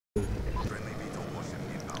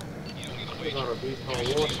We got a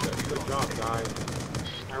VTOL warship. Good job, guys.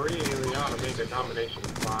 I really ought to make a domination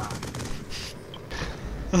class.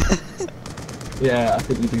 Yeah, I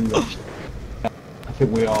think you do that. I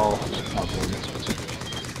think we all have one.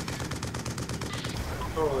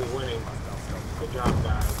 Totally winning. Good job,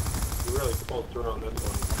 guys. You really pulled through on this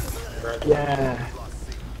one. Congratulations. Yeah.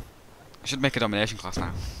 I should make a domination class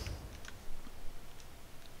now.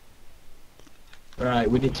 Right,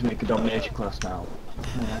 we need to make a domination class now.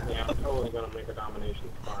 Yeah, I'm totally gonna make a domination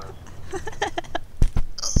class.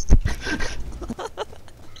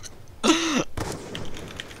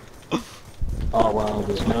 Oh well,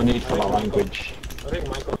 there's no need for my language. I think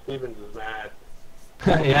Michael Stevens is mad.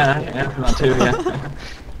 Yeah, that too, yeah.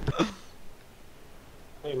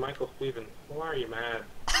 Hey, Michael Stevens, why are you mad?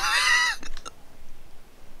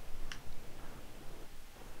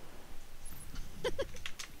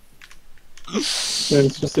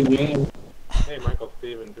 It's just a game. Hey, Michael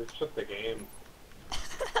Stevens, it's just a game.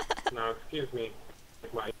 Now, excuse me,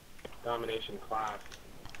 my domination class.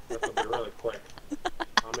 This will be really quick.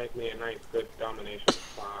 I'll make me a nice, good domination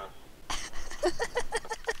class.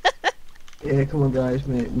 Yeah, come on guys,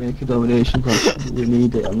 make a domination class. We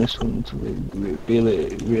need it on this one to be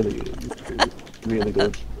really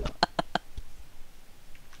good.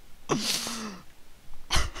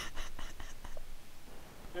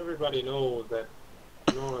 Everybody knows that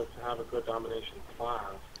in order to have a good domination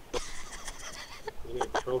class, you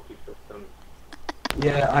need trophy systems.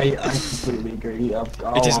 Yeah, I completely agree. I'll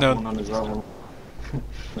is have known. one on as well.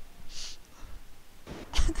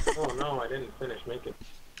 Oh no, I didn't finish making.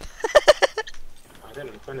 I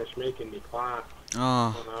didn't finish making the class. Oh.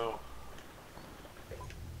 Oh no.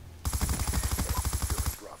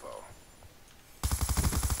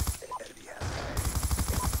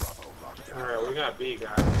 Alright, we got B,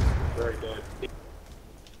 guys. Very good.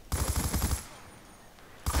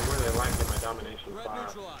 I'm really liking my domination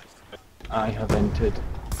class. I have entered.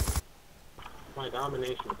 My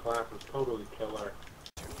domination class is totally killer.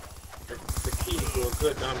 The key to a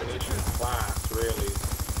good domination class, really,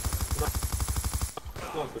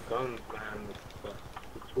 it's not the guns, man. It's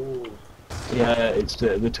the tools. Yeah, it's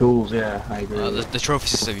the tools. Yeah, I agree. The trophy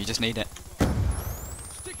system, you just need it.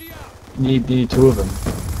 You need two of them.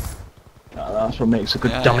 That's what makes a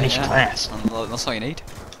good domination class. And that's all you need.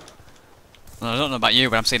 Well, I don't know about you,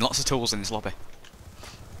 but I'm seeing lots of tools in this lobby.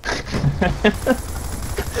 That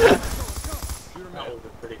was a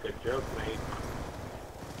pretty good joke, mate.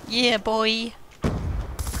 Yeah, boy. Yeah,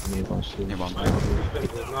 Michael Stevens was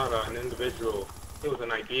not an individual. It was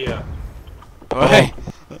an idea. Oh, hey.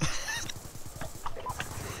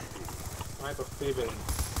 Michael Stevens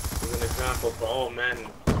is an example for all men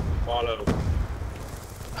to follow.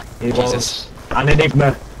 He Jesus. was an enigma.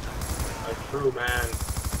 A true man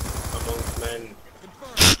amongst men.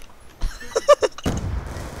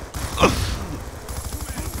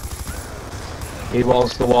 He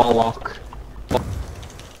was the warlock.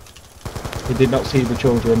 He did not see the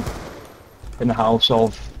children in the house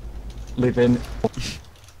of living.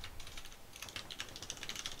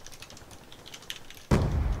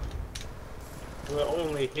 We're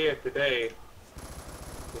only here today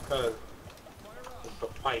because of the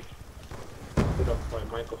fight put up by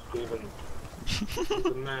Michael Stevens. He's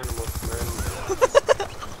a man amongst men.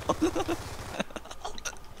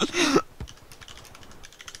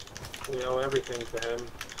 We owe everything to him,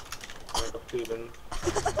 Michael Stevens.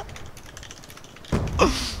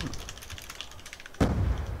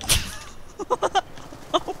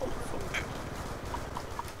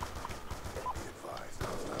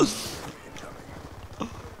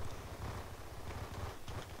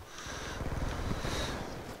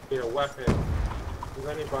 Need a weapon. Does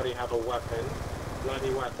anybody have a weapon?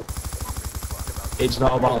 Bloody weapon. It's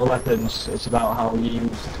not about the weapons, it's about how you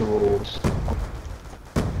use the tools.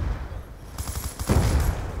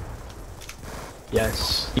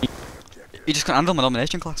 Yes. You just can't handle my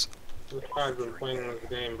domination class. This guy's been playing this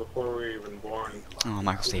game before we were even born. Oh,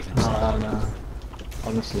 Michael Stevens. No.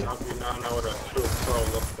 Honestly. How do you now know what a true pro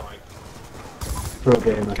looks like? Pro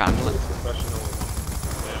gamer. Can't handle it.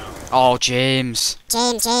 Professionalism. Yeah. Oh, James.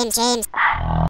 James.